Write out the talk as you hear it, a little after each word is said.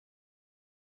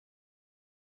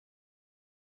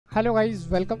Hello guys,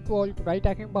 welcome to all. Today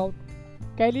talking about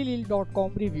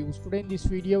Kellylyl.com reviews. Today in this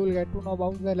video we'll get to know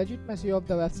about the legitimacy of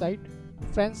the website.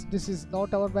 Friends, this is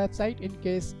not our website. In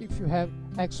case if you have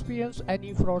experienced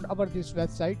any fraud over this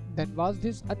website, then watch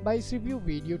this unbiased review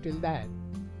video till the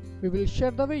end. We will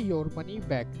share the way your money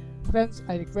back. Friends,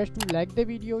 I request to like the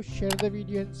video, share the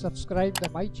video and subscribe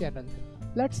to my channel.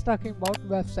 Let's talking about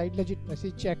website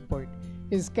legitimacy checkpoint.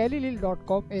 Is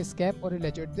Kellylyl.com a scam or a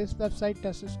legit? This website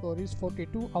test score is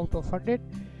 42 out of 100.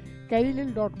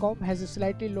 Kellylyl.com has a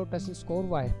slightly low test score.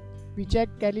 Why? We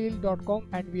checked Kellylyl.com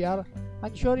and we are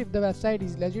unsure if the website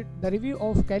is legit. The review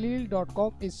of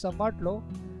Kellylyl.com is somewhat low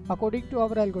according to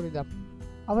our algorithm.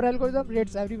 Our algorithm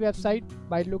rates every website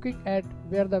by looking at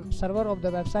where the server of the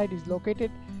website is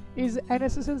located, is an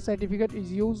SSL certificate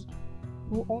is used,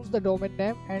 who owns the domain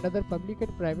name and other public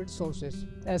and private sources.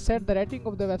 As said, the rating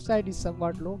of the website is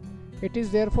somewhat low. It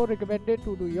is therefore recommended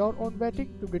to do your own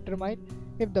vetting to determine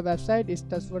if the website is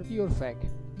trustworthy or fake.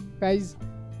 Guys,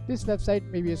 this website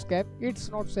may be a scam.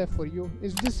 It's not safe for you.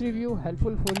 Is this review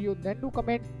helpful for you? Then do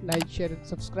comment, like, share and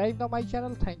subscribe to my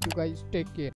channel. Thank you guys. Take care.